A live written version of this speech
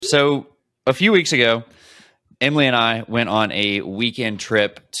So a few weeks ago, Emily and I went on a weekend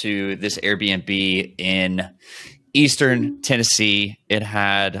trip to this Airbnb in Eastern Tennessee. It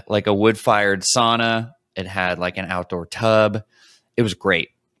had like a wood-fired sauna. It had like an outdoor tub. It was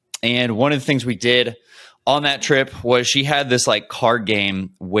great. And one of the things we did on that trip was she had this like card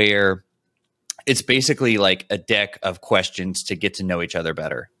game where it's basically like a deck of questions to get to know each other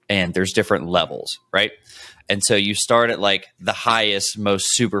better. And there's different levels, right? And so you start at like the highest,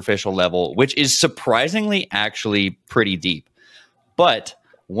 most superficial level, which is surprisingly actually pretty deep. But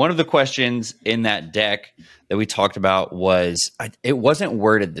one of the questions in that deck that we talked about was, it wasn't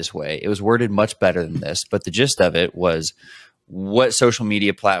worded this way. It was worded much better than this. But the gist of it was, what social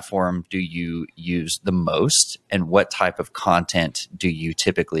media platform do you use the most? And what type of content do you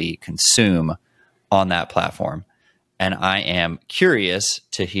typically consume on that platform? And I am curious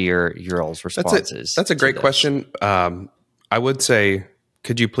to hear your all's responses. That's a great question. I would say,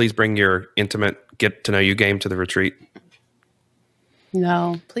 could you please bring your intimate get to know you game to the retreat?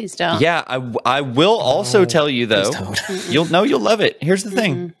 No, please don't. Yeah, I will also tell you though, you'll love it. Here's the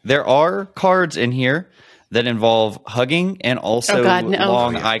thing. There are cards in here that involve hugging and also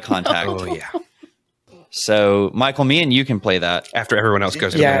long eye contact. Oh yeah. So Michael, me and you can play that after everyone else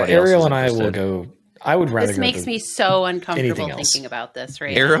goes. Yeah, Ariel and I will go. I would rather. This makes me so uncomfortable thinking about this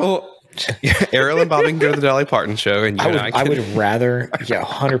right now. Ariel and Bobby can go to the Dolly Parton show, and I would rather,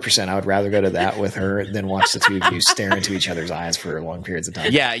 100%. I would rather go to that with her than watch the two of you stare into each other's eyes for long periods of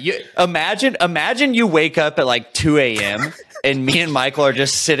time. Yeah, you imagine you wake up at like 2 a.m. and me and Michael are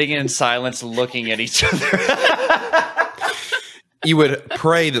just sitting in silence, looking at each other. You would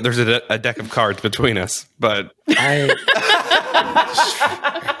pray that there's a deck of cards between us, but I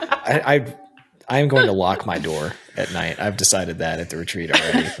am going to lock my door at night. I've decided that at the retreat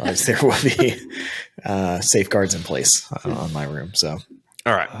already. There will be safeguards in place on my room. So,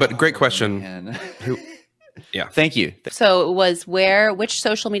 all right, but great question. Yeah, thank you. So it was which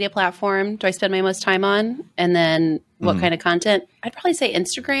social media platform do I spend my most time on, and then what kind of content? I'd probably say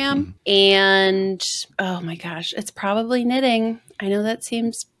Instagram, and oh my gosh, it's probably knitting. I know that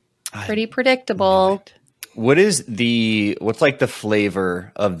seems pretty predictable. What's like the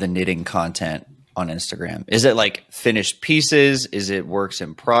flavor of the knitting content on Instagram? Is it like finished pieces? Is it works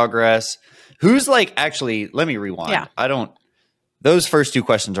in progress? Who's like, actually, let me rewind. Yeah. Those first two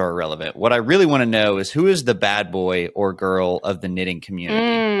questions are irrelevant. What I really want to know is, who is the bad boy or girl of the knitting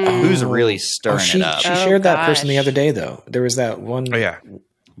community? Who's really stirring it up? She shared that person the other day, though. There was that one. Oh, yeah.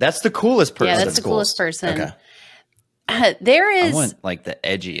 That's the coolest person. Yeah, that's the coolest person. Okay. There is. I want like the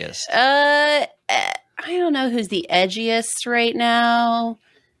edgiest. I don't know who's the edgiest right now.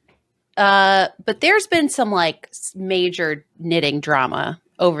 But there's been some like major knitting drama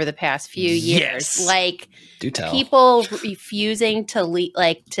over the past few years. Yes. Like, do tell. People refusing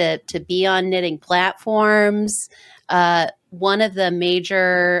to be on knitting platforms. One of the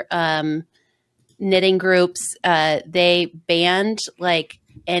major knitting groups, they banned like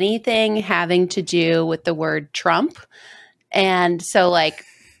anything having to do with the word Trump. And so like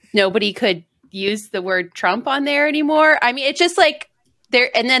nobody could use the word Trump on there anymore. I mean, it's just like there,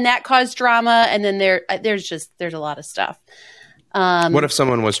 and then that caused drama. And then there's a lot of stuff. What if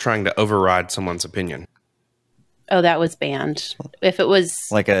someone was trying to override someone's opinion? Oh, that was banned. If it was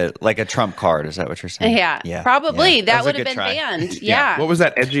like a Trump card, is that what you're saying? Yeah. Probably. Yeah. That would have been banned. Yeah. What was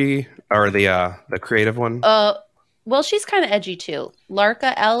that edgy or the creative one? Well, she's kind of edgy too.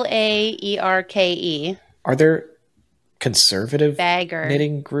 Larka, Laerke. Are there conservative bagger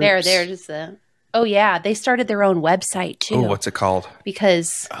knitting groups? They're just oh yeah, they started their own website too. Oh, what's it called?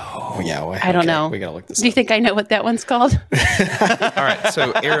 Because I don't know. We gotta look this up. Do you think I know what that one's called? All right, so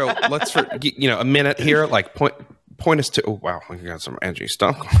Ariel, let's for a minute here. Like point us to. Oh wow, we got some edgy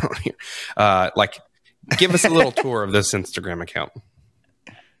stuff going on here. Give us a little tour of this Instagram account.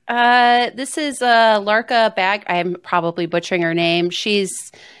 This is Larka Bag. I'm probably butchering her name.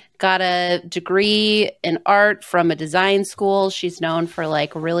 She's got a degree in art from a design school. She's known for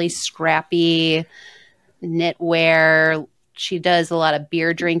like really scrappy knitwear. She does a lot of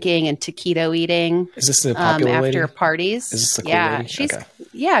beer drinking and taquito eating. Is this the popular after lady? Parties? Is this the cool lady?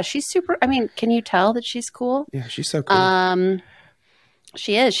 She's super. I mean, can you tell that she's cool? Yeah, she's so cool.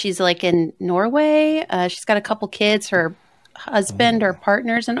 She is. She's like in Norway. She's got a couple kids. Her husband or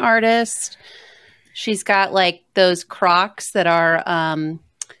partner's an artist. She's got like those Crocs that are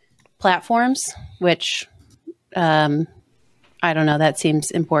platforms, which I don't know. That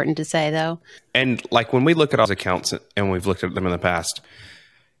seems important to say, though. And like when we look at all those accounts, and we've looked at them in the past,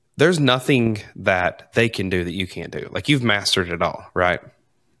 there's nothing that they can do that you can't do. Like you've mastered it all, right?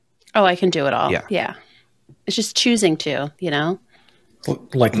 Oh, I can do it all. Yeah. It's just choosing to,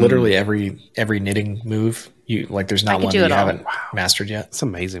 Like literally every knitting move. You like, there's not one that you haven't mastered yet. It's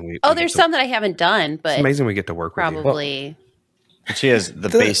amazing. There's some that I haven't done, but it's amazing we get to work with you. probably. She has the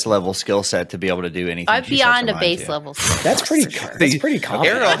base level skill set to be able to do anything. I'm beyond a base level. That's pretty common.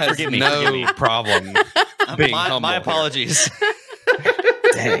 Ariel has no problem being humble. My apologies.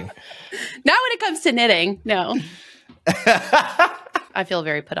 Dang. Not when it comes to knitting. No. I feel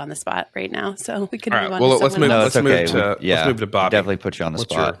very put on the spot right now, so we can move on. Well, to let's move. someone Let's else. move to Bobby. Definitely put you on the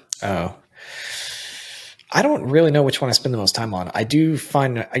spot. Oh, I don't really know which one I spend the most time on. I do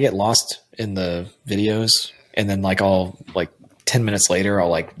find I get lost in the videos, and then like I'll like 10 minutes later I'll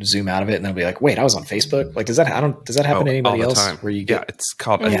like zoom out of it, and then I'll be like, wait, I was on Facebook. Like, does that happen to anybody else? Time. Where you get? Yeah, it's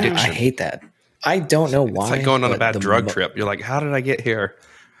called addiction. I hate that. I don't know why. It's like going on a bad drug trip. You're like, how did I get here?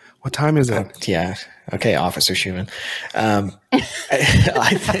 What time is it? Yeah. Okay, Officer Schumann. I've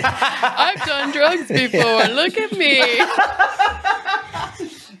done drugs before. Look at me.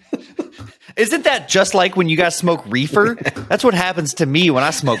 Isn't that just like when you guys smoke reefer? That's what happens to me when I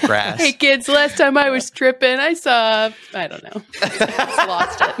smoke grass. Hey kids, last time I was tripping, I don't know. Just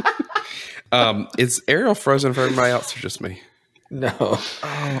lost it. Is Ariel frozen for everybody else or just me? No.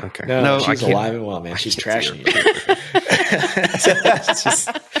 Oh, okay. No, she's alive and well, man. She's trashing you. It's just,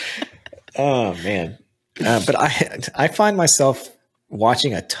 oh man. But I find myself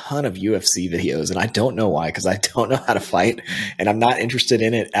watching a ton of UFC videos, and I don't know why, because I don't know how to fight, and I'm not interested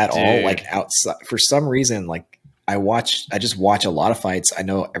in it at all. Like, outside, for some reason, like I just watch a lot of fights. I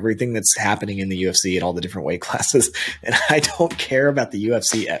know everything that's happening in the UFC and all the different weight classes, and I don't care about the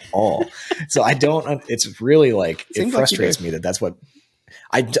UFC at all. So I don't. It's really like it frustrates me that that's what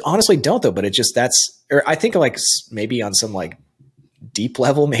I honestly don't though. But it just or I think like maybe on some like deep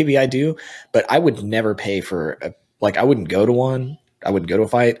level, maybe I do, but I would never pay for I wouldn't go to one. I wouldn't go to a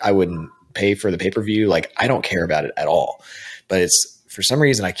fight. I wouldn't pay for the pay-per-view. Like, I don't care about it at all. But it's, for some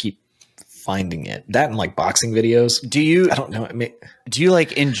reason, I keep finding it. That and like boxing videos. I don't know. Do you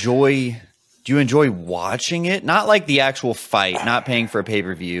like enjoy watching it? Not like the actual fight, not paying for a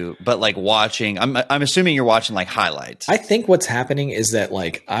pay-per-view, but like watching. I'm assuming you're watching like highlights. I think what's happening is that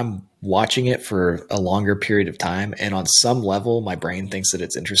like I'm watching it for a longer period of time, and on some level my brain thinks that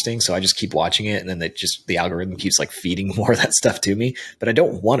it's interesting, so I just keep watching it, and then the algorithm keeps like feeding more of that stuff to me, but I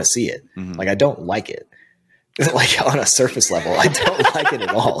don't want to see it. Like, I don't like it. Like, on a surface level, I don't like it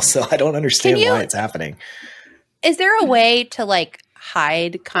at all, so I don't understand why it's happening. Is there a way to like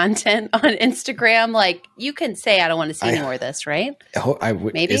hide content on Instagram? Like, you can say, I don't want to see any more of this, right? I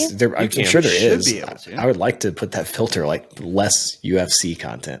would. Maybe? I'm sure there is. Be able to. I would like to put that filter, like less UFC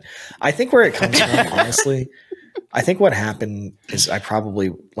content. I think where it comes from, honestly, I think what happened is I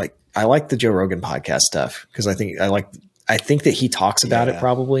like the Joe Rogan podcast stuff, because I think that he talks about it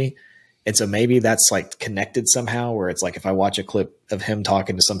probably. And so maybe that's like connected somehow, where it's like if I watch a clip of him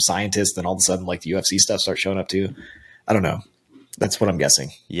talking to some scientist, then all of a sudden like the UFC stuff starts showing up too. I don't know. That's what I'm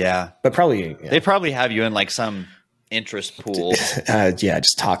guessing. Yeah. But probably They probably have you in like some interest pool.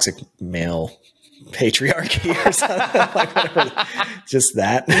 Just toxic male patriarchy or something. Like, whatever. Just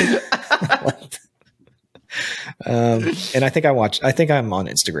that. And I think I'm on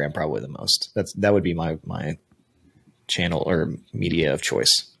Instagram probably the most. That would be my channel or media of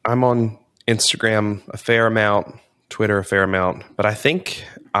choice. I'm on Instagram a fair amount, Twitter a fair amount, but I think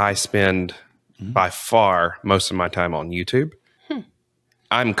I spend by far most of my time on YouTube.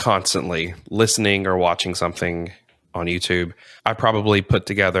 I'm constantly listening or watching something on YouTube. I probably put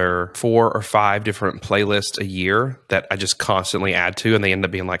together 4 or 5 different playlists a year that I just constantly add to, and they end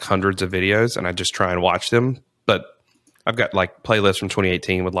up being like hundreds of videos, and I just try and watch them. But I've got like playlists from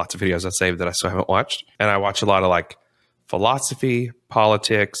 2018 with lots of videos I saved that I still haven't watched. And I watch a lot of like philosophy,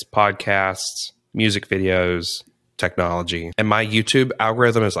 politics, podcasts, music videos, technology. And my YouTube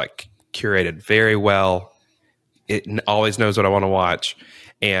algorithm is like curated very well. It always knows what I want to watch.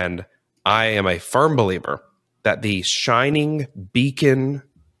 And I am a firm believer that the shining beacon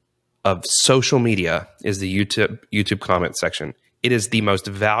of social media is the YouTube comment section. It is the most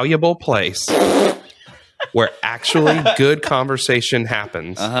valuable place where actually good conversation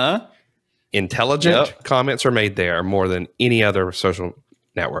happens. Intelligent comments are made there more than any other social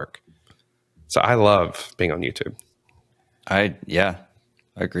network. So I love being on YouTube. I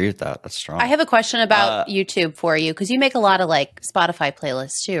agree with that. That's strong. I have a question about YouTube for you, because you make a lot of like Spotify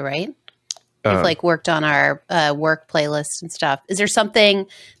playlists too, right? You've like worked on our work playlists and stuff. Is there something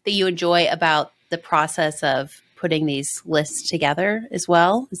that you enjoy about the process of putting these lists together as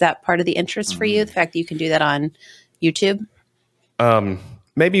well? Is that part of the interest for you? The fact that you can do that on YouTube?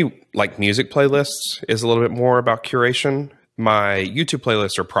 Maybe like music playlists is a little bit more about curation. My YouTube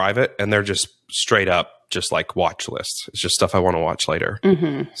playlists are private, and they're just straight up just like watch lists. It's just stuff I want to watch later.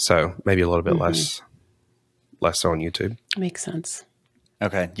 So maybe a little bit less so on YouTube. Makes sense.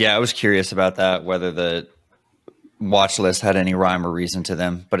 Okay. Yeah, I was curious about that, whether the watch list had any rhyme or reason to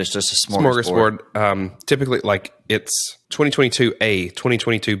them, but it's just a smorgasbord. Typically, like it's 2022A,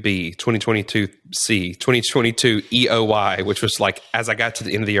 2022B, 2022C, 2022 EOY, which was like, as I got to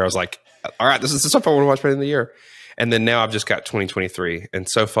the end of the year, I was like, all right, this is the stuff I want to watch by the end of the year. And then now I've just got 2023, and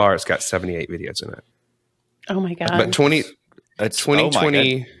so far it's got 78 videos in it. Oh my God. But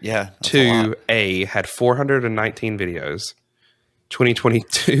 2022A had 419 videos.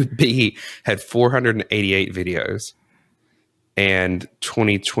 2022B had 488 videos, and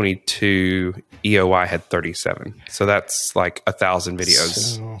 2022 EOY had 37. So that's like 1,000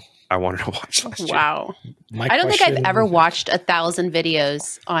 videos I wanted to watch last year. Wow. I don't think I've ever watched 1,000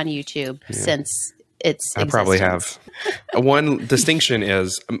 videos on YouTube since its I probably have. One distinction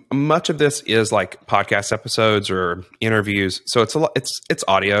is much of this is like podcast episodes or interviews. So it's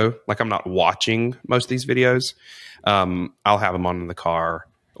audio. Like I'm not watching most of these videos. I'll have them on in the car,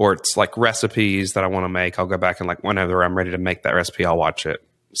 or it's like recipes that I want to make. I'll go back and like whenever I'm ready to make that recipe, I'll watch it.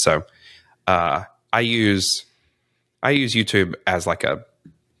 So I use YouTube as like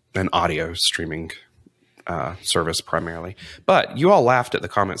an audio streaming service primarily. But you all laughed at the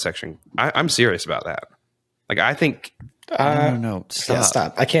comment section. I'm serious about that. Like I think no, stop. Yeah,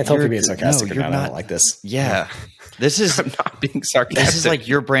 stop. I can't tell if you're being sarcastic or not. I don't like this. Yeah. This is I'm not being sarcastic. This is like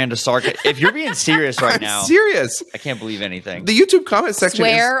your brand of sarcasm. If you're being serious right now, serious. I can't believe anything. The YouTube comment section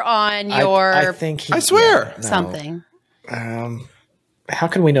Swear on your I think I swear. something. How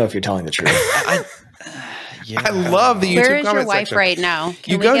can we know if you're telling the truth? I love the YouTube Where is comment your wife section. right now?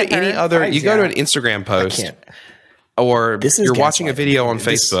 Can You we go to get any her? other. You go to an Instagram I post, can't. or This is you're watching a gaslighting. video on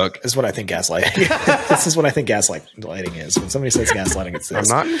This Facebook. is what I think gaslighting. This is what I think gaslighting is. When somebody says gaslighting, it's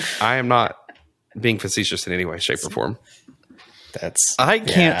this. I am not being facetious in any way, shape, or form. I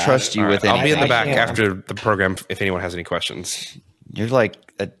can't trust you with I'll anything. be in the back can't. after the program if anyone has any questions. You're like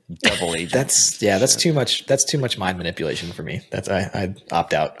a double agent. That's too much. That's too much mind manipulation for me. I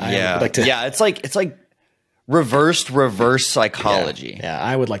opt out. I would like to. It's like reverse psychology. Yeah,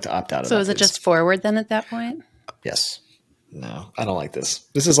 I would like to opt out of So that, is it please. just forward then at that point? Yes. No, I don't like this.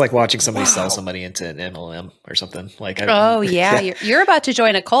 This is like watching somebody sell somebody into an MLM or something. Like, Oh yeah, you're about to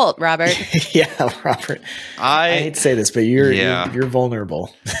join a cult, Robert. yeah, Robert. I hate to say this, but you're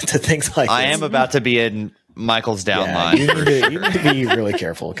vulnerable to things like I this. am about to be in Michael's Yeah, downline. you need to be really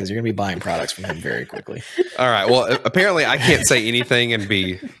careful because you're going to be buying products from him very quickly. All right. Well, apparently I can't say anything and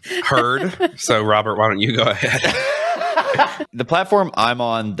be heard. So, Robert, why don't you go ahead? The platform I'm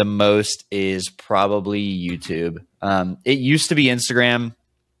on the most is probably YouTube. It used to be Instagram,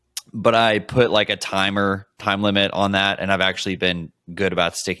 but I put like a time limit on that, and I've actually been good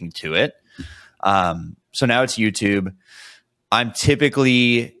about sticking to it. So now it's YouTube. I'm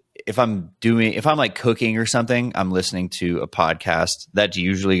typically, if I'm like cooking or something, I'm listening to a podcast. That's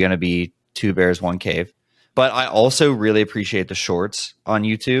usually going to be Two Bears, One Cave. But I also really appreciate the shorts on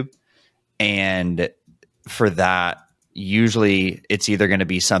YouTube. And for that, usually it's either going to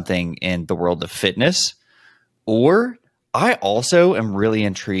be something in the world of fitness, or I also am really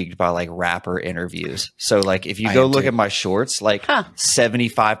intrigued by like rapper interviews. So like if you go look at my shorts, like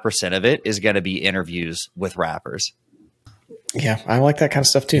 75% of it is going to be interviews with rappers. Yeah, I like that kind of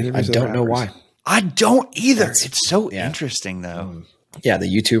stuff too. I don't know why. I don't either. It's so interesting though. Yeah, the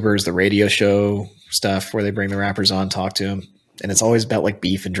YouTubers, the radio show stuff where they bring the rappers on, talk to them, and it's always about like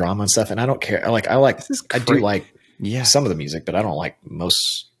beef and drama and stuff. And I don't care. I do like some of the music, but I don't like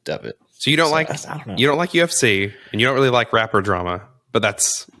most of it. So you don't like UFC, and you don't really like rapper drama, but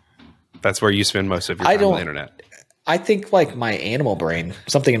that's where you spend most of your time on the internet. I think like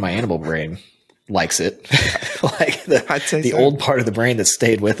something in my animal brain likes it. Like the old part of the brain that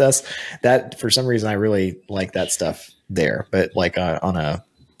stayed with us. That for some reason I really like that stuff there. But like I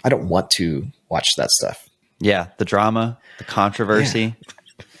don't want to watch that stuff. Yeah, the drama, the controversy. Yeah.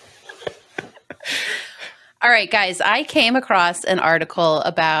 All right, guys, I came across an article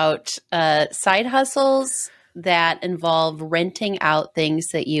about side hustles that involve renting out things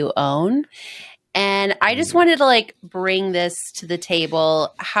that you own. And I just wanted to like bring this to the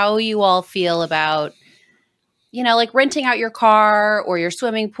table, how you all feel about, like renting out your car or your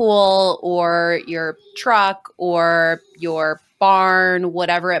swimming pool or your truck or your barn,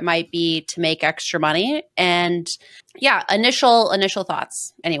 whatever it might be, to make extra money. And yeah, initial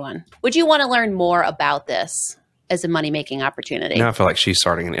thoughts. Anyone? Would you want to learn more about this as a money-making opportunity? Now I feel like she's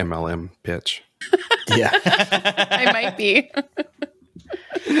starting an MLM pitch. Yeah. I might be.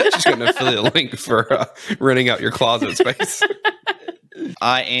 She's got an affiliate link for renting out your closet space.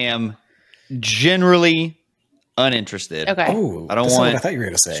 I am generally uninterested. Okay. Oh, I don't that's not want what I thought you were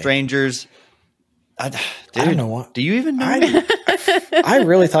going to say. strangers. I don't know why. Do you even know? I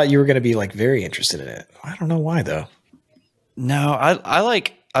really thought you were going to be like very interested in it. I don't know why though. No,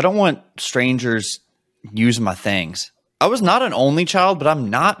 I don't want strangers using my things. I was not an only child, but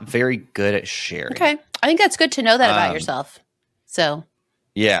I'm not very good at sharing. Okay. I think that's good to know that about yourself. So,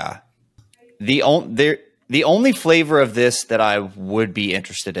 Yeah. The only flavor of this that I would be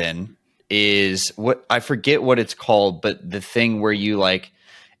interested in is what I forget what it's called, but the thing where you like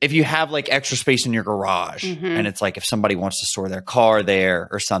if you have like extra space in your garage and it's like if somebody wants to store their car there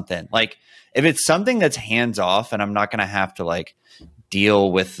or something. Like if it's something that's hands off and I'm not going to have to like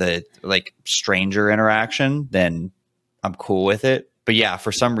deal with the like stranger interaction, then I'm cool with it. But yeah,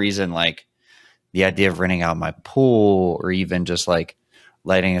 for some reason, like the idea of renting out my pool or even just like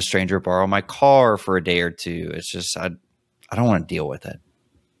letting a stranger borrow my car for a day or two, it's just, I don't want to deal with it.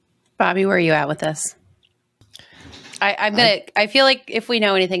 Bobby, where are you at with this? I feel like if we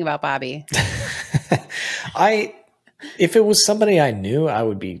know anything about Bobby, if it was somebody I knew, I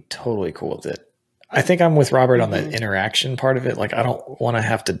would be totally cool with it. I think I'm with Robert on the interaction part of it. Like, I don't want to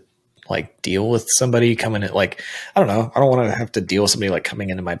have to like deal with somebody coming in. Like, I don't know. I don't want to have to deal with somebody like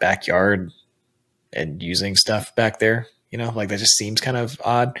coming into my backyard and using stuff back there. You know, like that just seems kind of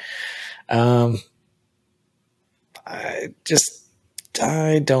odd. I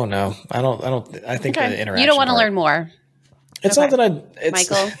don't know. I think the interaction. You don't want to learn more. It's Okay. not that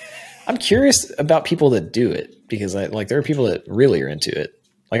Michael? I'm curious about people that do it because there are people that really are into it.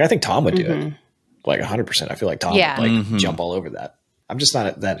 Like I think Tom would do it like 100%. I feel like Tom would like jump all over that. I'm just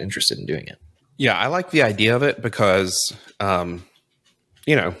not that interested in doing it. Yeah, I like the idea of it because,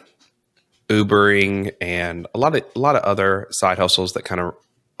 you know, Ubering and a lot of other side hustles that kind of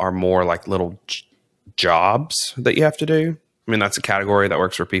are more like little jobs that you have to do. I mean, that's a category that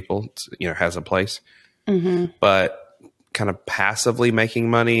works for people. It's, you know, has a place, but kind of passively making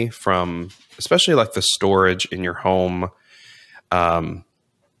money from, especially like the storage in your home. I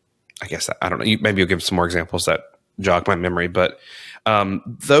guess I don't know. Maybe you'll give some more examples that jog my memory, but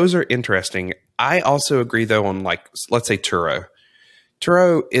those are interesting. I also agree though on like, let's say Turo.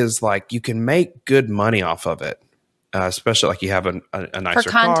 Turo is like, you can make good money off of it, especially like you have a nicer For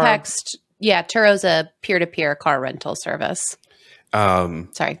context, yeah, Turo's a peer-to-peer car rental service.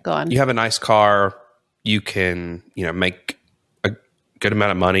 Sorry, go on. You have a nice car. You can, you know, make a good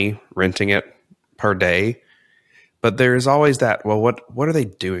amount of money renting it per day. But there's always that, well, what are they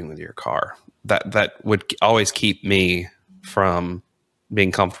doing with your car? That would always keep me from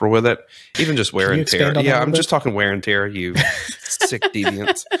being comfortable with it. Even just wear and tear. Yeah, I'm just talking wear and tear, you sick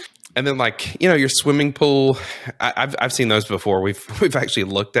deviants. And then like, you know, your swimming pool, I've seen those before. We've actually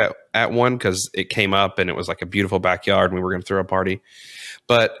looked at one because it came up and it was like a beautiful backyard and we were going to throw a party.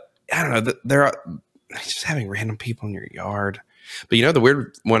 But I don't know, there are just having random people in your yard. But you know, the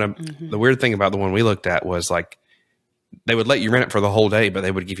weird thing about the one we looked at was like, they would let you rent it for the whole day, but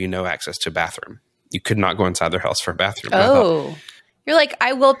they would give you no access to a bathroom. You could not go inside their house for a bathroom. Oh, you're like,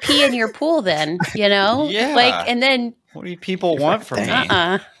 I will pee in your pool then, you know? Yeah. Like, and then. What do people want from me?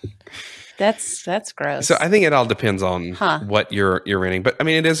 That's gross. So I think it all depends on what you're renting. But I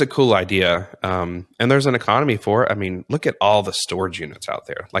mean, it is a cool idea. And there's an economy for it. I mean, look at all the storage units out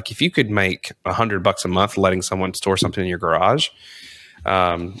there. Like if you could make $100 a month letting someone store something in your garage,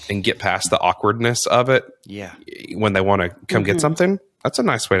 and get past the awkwardness of it. Yeah. When they want to come get something, that's a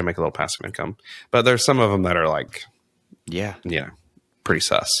nice way to make a little passive income. But there's some of them that are like, pretty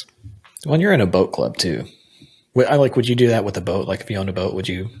sus. When you're in a boat club too, would you do that with a boat? Like if you owned a boat, would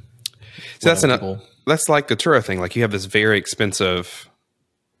you? So that's like the Turo thing. Like you have this very expensive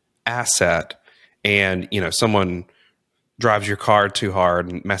asset and, you know, someone drives your car too hard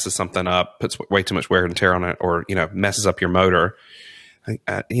and messes something up, puts way too much wear and tear on it, or, you know, messes up your motor.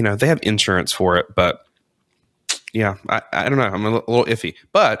 You know, they have insurance for it, but yeah, I don't know. I'm a little iffy.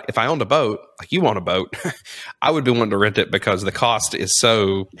 But if I owned a boat, like you own a boat, I would be wanting to rent it because the cost is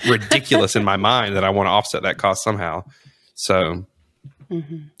so ridiculous in my mind that I want to offset that cost somehow. So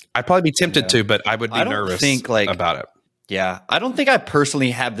I'd probably be tempted to, but I would be nervous about it. Yeah. I don't think I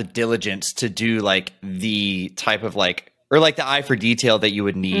personally have the diligence to do like the type of like, or like the eye for detail that you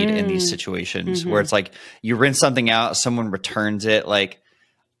would need in these situations where it's like you rent something out, someone returns it. Like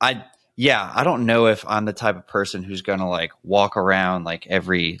I don't know if I'm the type of person who's going to like walk around like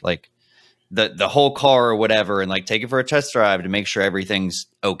every, like the whole car or whatever and like take it for a test drive to make sure everything's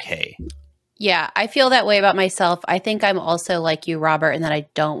okay. Yeah, I feel that way about myself. I think I'm also like you, Robert, in that I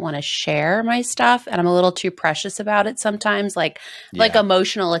don't want to share my stuff and I'm a little too precious about it sometimes, like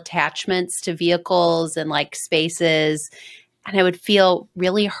emotional attachments to vehicles and like spaces. And I would feel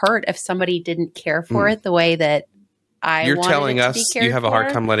really hurt if somebody didn't care for it the way that You're wanted telling it to us be cared you have a hard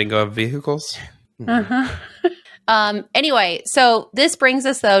for. time letting go of vehicles? Anyway, so this brings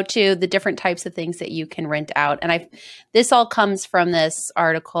us though to the different types of things that you can rent out. And this all comes from this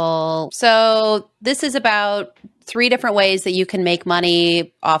article. So this is about 3 different ways that you can make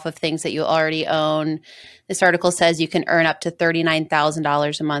money off of things that you already own. This article says you can earn up to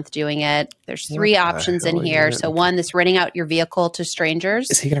 $39,000 a month doing it. There's 3 options in here. So one, this renting out your vehicle to strangers.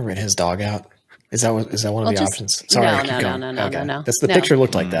 Is he going to rent his dog out? Is that one of the options? No. That's the picture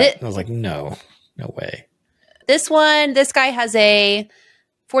looked like that. I was like, no way. This guy has a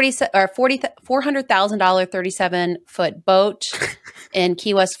 $400,000 37-foot boat in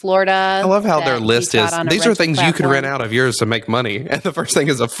Key West, Florida. I love how their list is. These are things you can rent out of yours to make money. And the first thing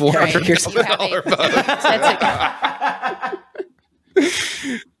is a $400,000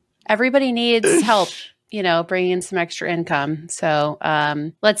 boat. Everybody needs help, bringing in some extra income. So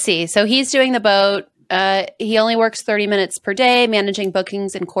let's see. So he's doing the boat. He only works 30 minutes per day, managing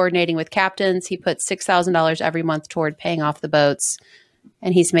bookings and coordinating with captains. He puts $6,000 every month toward paying off the boats,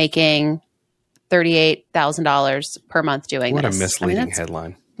 and he's making $38,000 per month doing this. What a misleading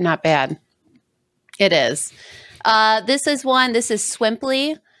headline. Not bad. It is. This is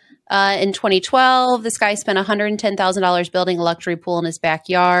Swimply. In 2012, this guy spent $110,000 building a luxury pool in his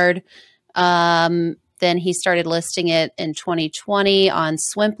backyard. Then he started listing it in 2020 on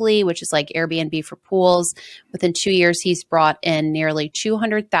Swimply, which is like Airbnb for pools. Within 2 years, he's brought in nearly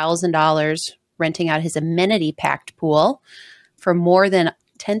 $200,000 renting out his amenity-packed pool for more than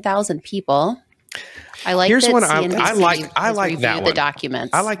 10,000 people. I like Here's that one CNBC I like that one. The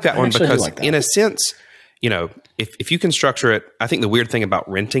documents. I like that one because in a sense, if you can structure it, I think the weird thing about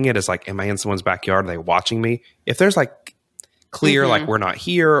renting it is like, am I in someone's backyard? Are they watching me? If there's like clear, like we're not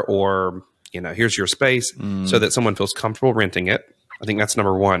here, or here's your space, so that someone feels comfortable renting it. I think that's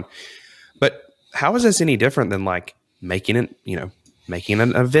number one. But how is this any different than like making an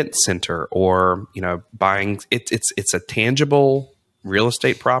event center or buying? It's a tangible real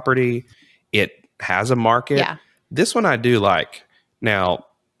estate property. It has a market. Yeah. This one I do like. Now,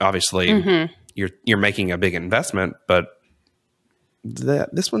 obviously, you're making a big investment, but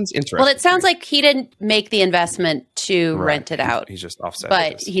this one's interesting. Well, it sounds like he didn't make the investment to rent it out. He's just offsetting.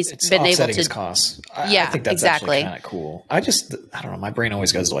 But he's been able to his costs. Yeah, I think that's exactly kind of cool. I don't know. My brain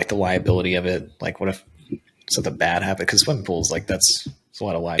always goes to like the liability of it. Like, what if something bad happened? Because swimming pools, like it's a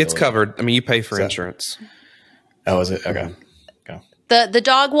lot of liability. It's covered. I mean, you pay for insurance. Oh, is it? Okay. The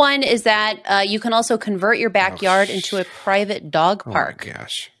dog one is that you can also convert your backyard into a private dog park. Oh my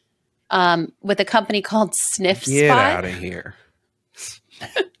gosh! With a company called Sniff Spot. Get out of here.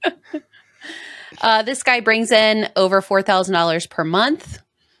 This guy brings in over $4,000 per month.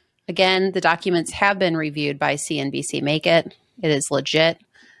 Again, the documents have been reviewed by CNBC Make It. It is legit.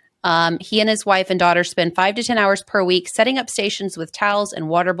 He and his wife and daughter spend 5 to 10 hours per week setting up stations with towels and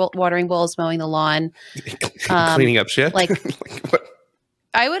watering bowls, mowing the lawn. Cleaning up shit? Like what?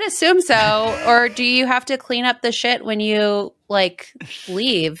 I would assume so. Or do you have to clean up the shit when you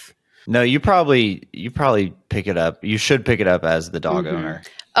leave? No, you probably pick it up. You should pick it up as the dog owner.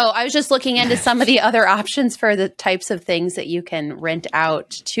 Oh, I was just looking into some of the other options for the types of things that you can rent out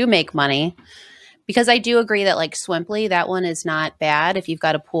to make money. Because I do agree that Swimply, that one is not bad. If you've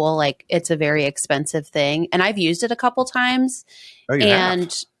got a pool, it's a very expensive thing. And I've used it a couple times. Oh, you have? Tell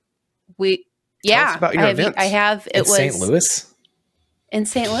us about your events. I have. It was St. Louis? In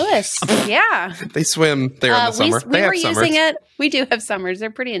St. Louis. Yeah. They swim there in the summer. We were using it. We do have summers.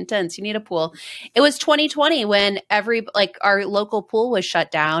 They're pretty intense. You need a pool. It was 2020 when our local pool was shut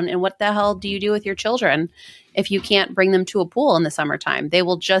down. And what the hell do you do with your children if you can't bring them to a pool in the summertime? They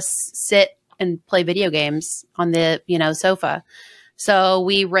will just sit and play video games on the, sofa. So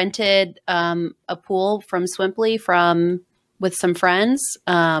we rented a pool from Swimply with some friends.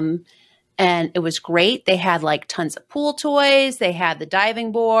 And it was great. They had tons of pool toys. They had the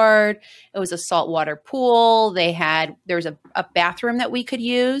diving board. It was a saltwater pool. There was a bathroom that we could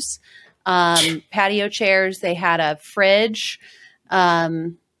use, patio chairs. They had a fridge.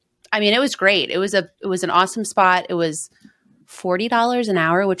 It was great. It was an awesome spot. It was $40 an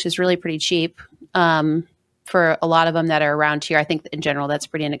hour, which is really pretty cheap. For a lot of them that are around here. I think in general, that's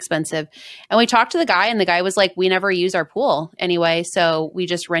pretty inexpensive. And we talked to the guy and the guy was like, we never use our pool anyway. So we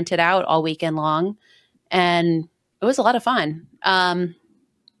just rent it out all weekend long. And it was a lot of fun.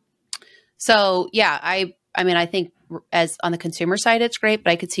 So yeah, I think as on the consumer side, it's great,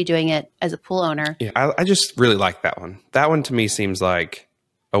 but I could see doing it as a pool owner. Yeah, I just really like that one. That one to me seems like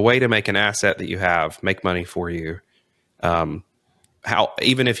a way to make an asset that you have, make money for you. How,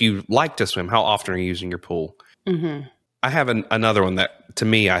 even if you like to swim, how often are you using your pool? Mm-hmm. I have another one that to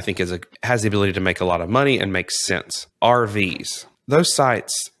me I think has the ability to make a lot of money and makes sense. RVs. Those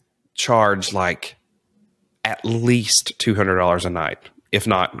sites charge like at least $200 a night, if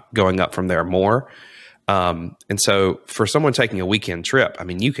not going up from there more. And so for someone taking a weekend trip, I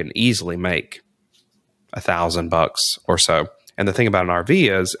mean, you can easily make $1,000 or so. And the thing about an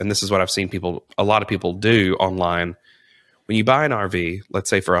RV is, and this is what I've seen a lot of people do online, when you buy an RV, let's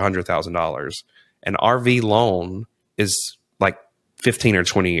say for $100,000, an RV loan is like 15 or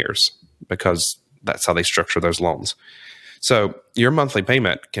 20 years because that's how they structure those loans. So your monthly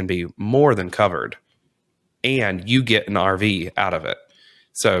payment can be more than covered and you get an RV out of it.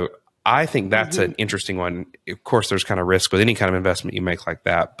 So I think that's an interesting one. Of course, there's kind of risk with any kind of investment you make like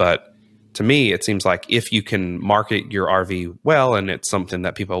that. But to me, it seems like if you can market your RV well and it's something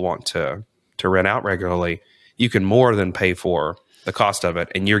that people want to rent out regularly, you can more than pay for the cost of it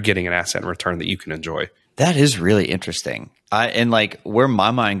and you're getting an asset in return that you can enjoy. That is really interesting. And like where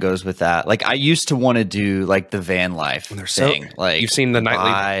my mind goes with that, like I used to want to do like the van life thing. Like you've seen the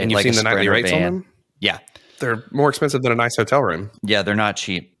nightly rates on them? Yeah. They're more expensive than a nice hotel room. Yeah, they're not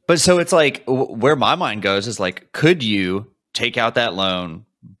cheap. But so it's like where my mind goes is like, could you take out that loan,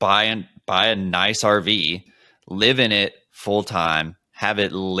 buy a nice RV, live in it full time, have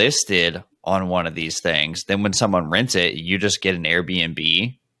it listed on one of these things? Then when someone rents it, you just get an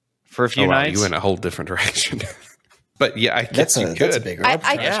Airbnb for a few nights. You went a whole different direction. But yeah, I guess you could. That's a big arbitrage.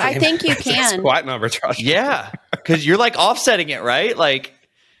 I think you can. That's quite an arbitrage. Yeah, because you're like offsetting it, right? Like,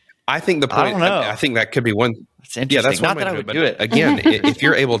 I think the point. I don't know. I think that could be one. It's interesting. Yeah, that's one not way that to I would do it. Again, if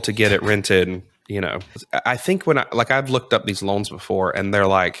you're able to get it rented, I think I've looked up these loans before, and they're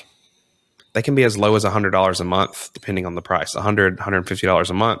like, they can be as low as $100 a month, depending on the price. $100, $150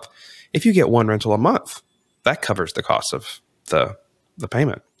 a month. If you get one rental a month, that covers the cost of the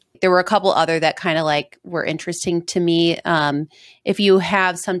payment. There were a couple other that kind of like were interesting to me. If you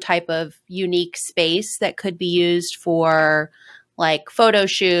have some type of unique space that could be used for like photo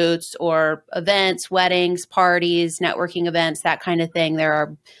shoots or events, weddings, parties, networking events, that kind of thing, there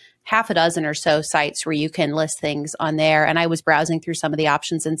are half a dozen or so sites where you can list things on there. And I was browsing through some of the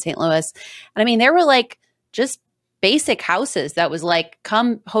options in St. Louis. And I mean, there were like just basic houses that was like,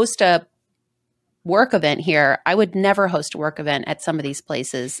 come host a work event here. I would never host a work event at some of these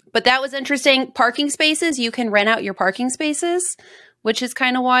places. But that was interesting. Parking spaces, you can rent out your parking spaces, which is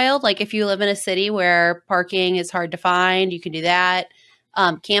kind of wild. Like if you live in a city where parking is hard to find, you can do that.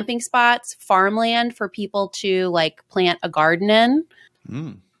 Camping spots, farmland for people to like plant a garden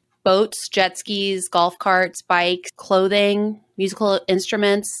in. Boats, jet skis, golf carts, bikes, clothing, musical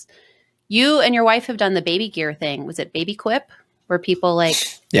instruments. You and your wife have done the baby gear thing. Was it Baby Quip? Where people like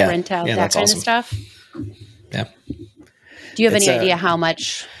rent out that kind of stuff? Yeah. Do you have any idea how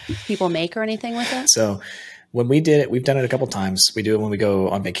much people make or anything with it? So when we did it, we've done it a couple times. We do it when we go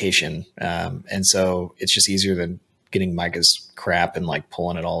on vacation. And so it's just easier than getting Micah's crap and like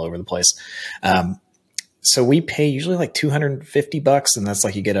pulling it all over the place. So we pay usually like $250, and that's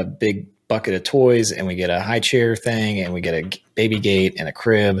like you get a big bucket of toys, and we get a high chair thing, and we get a baby gate and a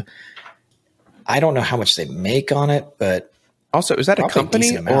crib. I don't know how much they make on it, but also, is that a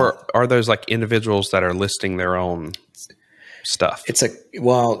company or are those like individuals that are listing their own stuff? It's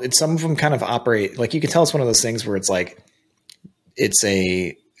some of them kind of operate like, you can tell it's one of those things where it's like,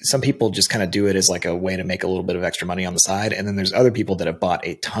 some people just kind of do it as like a way to make a little bit of extra money on the side. And then there's other people that have bought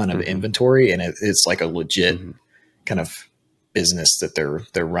a ton of inventory, and it's like a legit kind of business that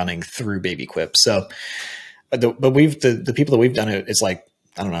they're running through Baby Quip. So, but the people that we've done it, it's like,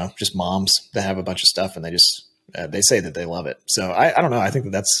 I don't know, just moms that have a bunch of stuff, and they say that they love it. So I don't know. I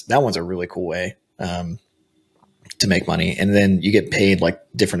think that one's a really cool way to make money. And then you get paid like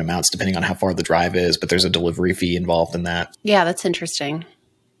different amounts depending on how far the drive is, but there's a delivery fee involved in that. Yeah, that's interesting.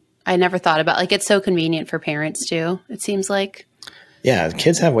 I never thought about like it's so convenient for parents too. It seems like. Yeah,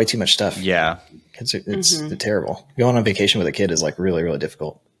 kids have way too much stuff. Yeah, kids it's terrible. Going on vacation with a kid is like really, really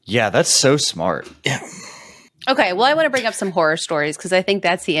difficult. Yeah, that's so smart. Yeah. Okay, well, I want to bring up some horror stories because I think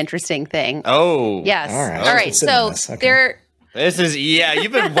that's the interesting thing. Oh, yes. All right. So This is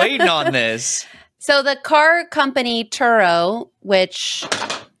you've been waiting on this. So the car company Turo, which,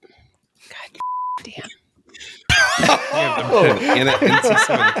 God damn. In an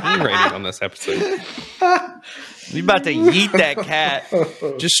NC-17 rating on this episode. You're about to yeet that cat.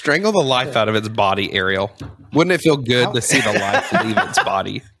 Just strangle the life out of its body, Ariel. Wouldn't it feel good to see the life leave its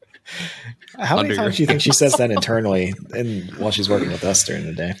body? How many times do you think she says that internally while she's working with us during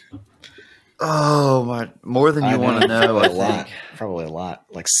the day? Oh, my! More than you want to know. Probably a lot.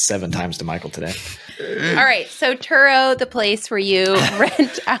 Like 7 times to Michael today. All right. So Turo, the place where you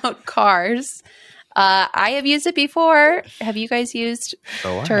rent out cars. I have used it before. Have you guys used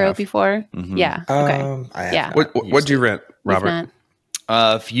Turo before? Mm-hmm. Yeah. Okay. Yeah. What'd you rent, Robert?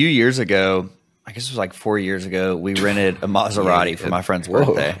 A few years ago, I guess it was like 4 years ago, we rented a Maserati for my friend's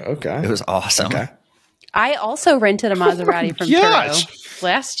birthday. Okay. It was awesome. Okay. I also rented a Maserati from Turo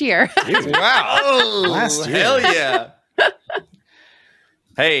last year. Wow. Last year. Hell yeah.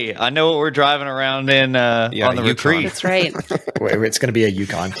 Hey, I know what we're driving around in on the Yukon. retreat. That's right. Wait, it's going to be a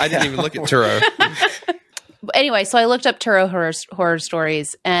Yukon. I didn't even look at Turo. Anyway, so I looked up Turo horror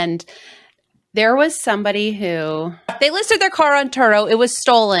stories, and there was somebody who they listed their car on Turo. It was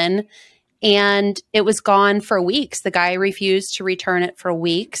stolen, and it was gone for weeks. The guy refused to return it for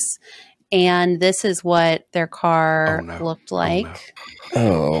weeks, and this is what their car looked like.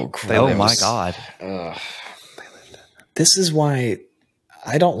 Oh, gross. Oh my God. This is why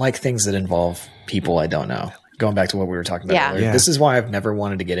I don't like things that involve people I don't know. Going back to what we were talking about earlier. Yeah. This is why I've never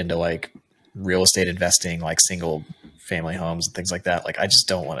wanted to get into like real estate investing, like single family homes and things like that. Like I just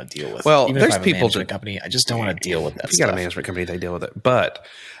don't want to deal with. Well, even there's if I have people a management company, I just don't want to deal with that. If you stuff. got a management company, they deal with it. But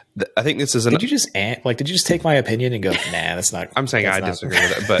I think this is Did you just take my opinion and go, nah, that's not. I'm saying I disagree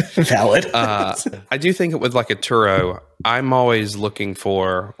with it, but valid. I do think with like a Turo, I'm always looking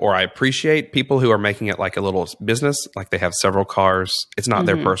for, or I appreciate people who are making it like a little business, like they have several cars. It's not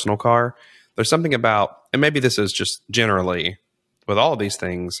their personal car. There's something about, and maybe this is just generally with all of these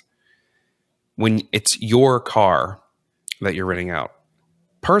things, when it's your car that you're renting out.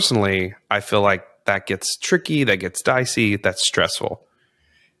 Personally, I feel like that gets tricky, that gets dicey, that's stressful.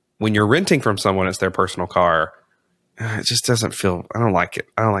 When you're renting from someone, it's their personal car. It just doesn't feel, I don't like it.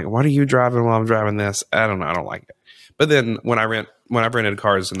 I don't like, what are you driving while I'm driving this? I don't know. I don't like it. But then when I've rented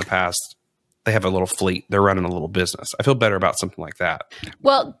cars in the past, they have a little fleet. They're running a little business. I feel better about something like that.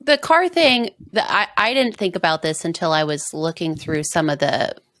 Well, the car thing, I didn't think about this until I was looking through some of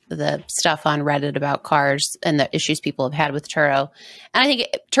the stuff on Reddit about cars and the issues people have had with Turo. And I think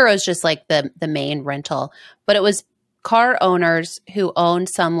Turo is just like the main rental, but it was car owners who owned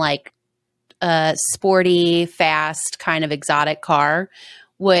some like sporty, fast, kind of exotic car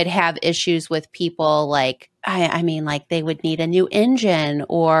would have issues with people like, I mean, like they would need a new engine,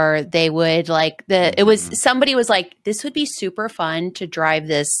 or they would like somebody was like, this would be super fun to drive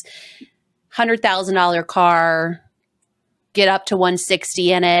this $100,000 car, get up to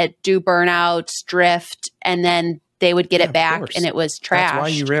 160 in it, do burnouts, drift, and then they would get it back and it was trashed. That's why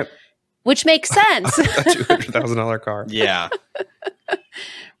you rent which makes sense. a $200,000 car. Yeah.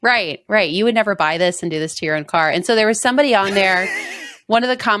 Right. You would never buy this and do this to your own car. And so there was somebody on there, one of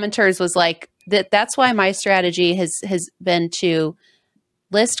the commenters was like, that's why my strategy has been to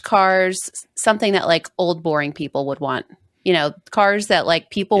list cars, something that like old boring people would want, cars that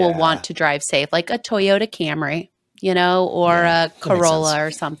like people will want to drive safe, like a Toyota Camry, or a Corolla or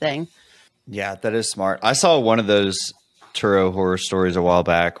something. Yeah, that is smart. I saw one of those Turo horror stories a while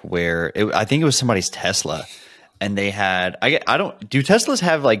back where I think it was somebody's Tesla, and they had do Teslas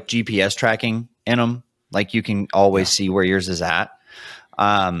have like GPS tracking in them? Like you can always see where yours is at.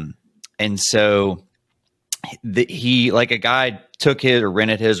 And so he like a guy took his or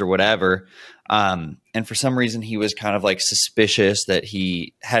rented his or whatever. And for some reason he was kind of like suspicious that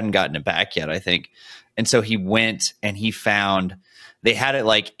he hadn't gotten it back yet, I think. And so he went and he found they had it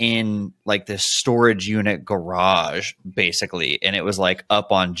like in like this storage unit garage basically. And it was like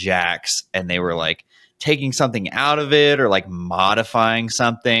up on jacks, and they were like taking something out of it or like modifying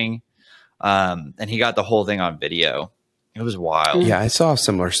something. And he got the whole thing on video. It was wild. Yeah, I saw a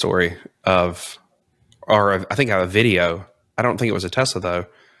similar story I think I have a video. I don't think it was a Tesla though,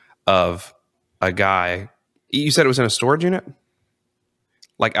 of a guy. You said it was in a storage unit?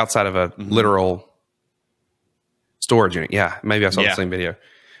 Like outside of a literal storage unit. Yeah, maybe I saw the same video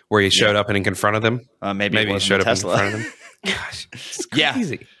where he showed up and he confronted them. Maybe he showed up and confronted them. Gosh, it's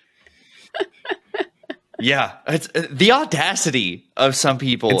crazy. Yeah, it's the audacity of some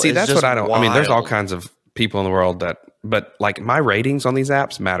people. And see, that's what I don't. Wild. I mean, there's all kinds of people in the world but like my ratings on these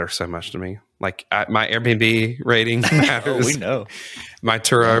apps matter so much to me. Like my Airbnb rating matters. We know. My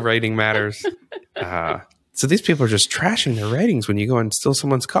Turo rating matters. So these people are just trashing their ratings. When you go and steal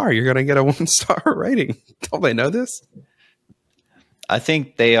someone's car, you're going to get a 1-star rating. Don't they know this? I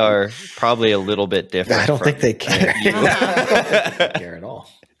think they are probably a little bit different. I don't think they care. I don't think they care at all.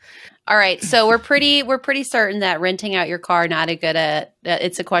 All right, so we're pretty certain that renting out your car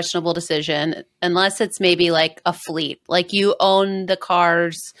it's a questionable decision unless it's maybe like a fleet, like you own the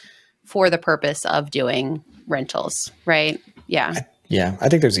cars for the purpose of doing rentals, right? Yeah. Yeah, I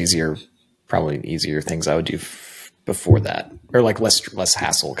think there's probably easier things I would do before that, or like less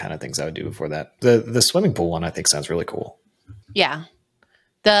hassle kind of things I would do before that. The swimming pool one I think sounds really cool. Yeah.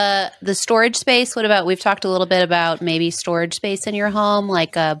 The storage space, what about, we've talked a little bit about maybe storage space in your home,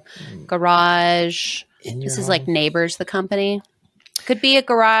 like a garage. This is like Neighbors, the company. Could be a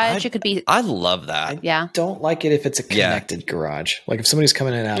garage. It could be. I love that. Yeah. Don't like it if it's a connected garage. Like if somebody's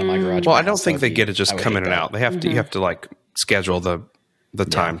coming in and out of my garage. Well, I don't think they get to just come in and out. They have to. You have to like schedule the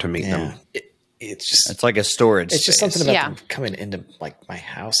time to meet them. It's like a storage. It's just space. something about them coming into like my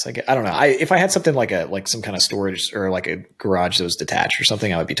house. I don't know. If I had something like some kind of storage or like a garage that was detached or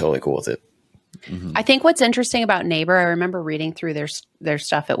something, I would be totally cool with it. Mm-hmm. I think what's interesting about Neighbor, I remember reading through their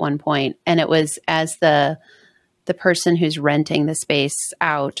stuff at one point, and it was as the person who's renting the space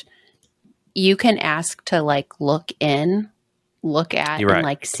out, you can ask to like look at and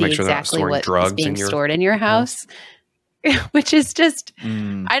like see exactly what is being stored in your house, which is just,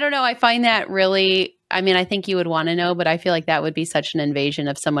 I don't know. I find that really, I mean, I think you would want to know, but I feel like that would be such an invasion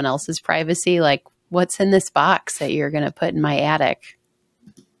of someone else's privacy. Like, what's in this box that you're going to put in my attic?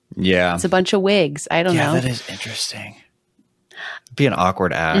 Yeah. It's a bunch of wigs. I don't know. Yeah, that is interesting. Be an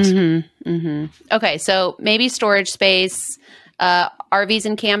awkward ask. Okay, so maybe storage space, RVs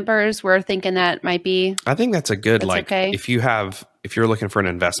and campers. We're thinking that might be. I think that's a good if you're looking for an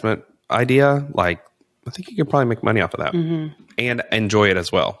investment idea, like I think you could probably make money off of that and enjoy it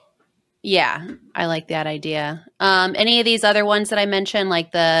as well. Yeah, I like that idea. Any of these other ones that I mentioned,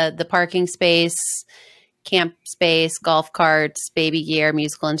 like the parking space, camp space, golf carts, baby gear,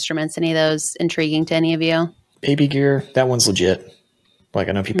 musical instruments, any of those intriguing to any of you? Baby gear, that one's legit. Like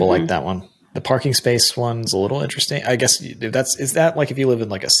I know people like that one. The parking space one's a little interesting. I guess is that like if you live in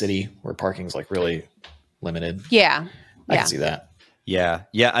like a city where parking's like really limited? Yeah. I can see that. Yeah.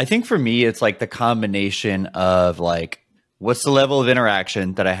 Yeah. I think for me, it's like the combination of like, what's the level of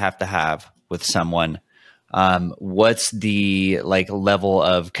interaction that I have to have with someone? What's the like level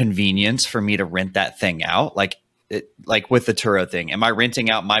of convenience for me to rent that thing out? Like with the Turo thing, am I renting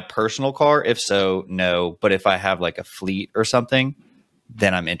out my personal car? If so, no. But if I have like a fleet or something,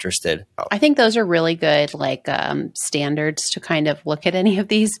 then I'm interested. I think those are really good, like standards to kind of look at any of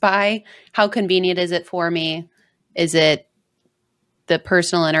these by. How convenient is it for me? Is it the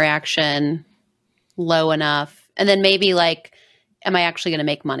personal interaction low enough? And then maybe like, am I actually going to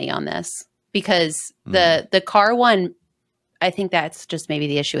make money on this? Because the car one, I think that's just maybe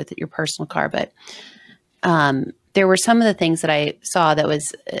the issue with your personal car. But there were some of the things that I saw that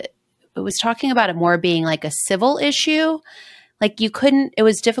it was talking about it more being like a civil issue. Like it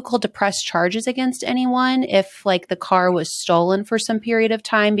was difficult to press charges against anyone if like the car was stolen for some period of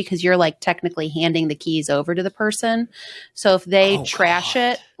time because you're like technically handing the keys over to the person. So if they trash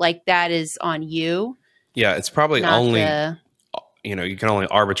it, like that is on you. Yeah, it's probably only, you can only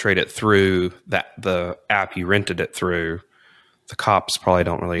arbitrate it through the app you rented it through. The cops probably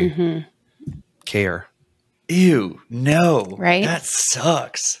don't really care. Ew, no. Right? That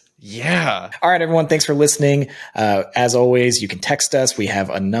sucks. Yeah. All right, everyone. Thanks for listening. As always, you can text us. We have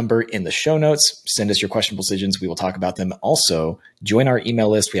a number in the show notes. Send us your questionable decisions. We will talk about them. Also, join our email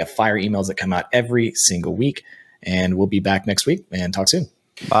list. We have fire emails that come out every single week. And we'll be back next week and talk soon.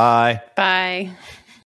 Bye. Bye.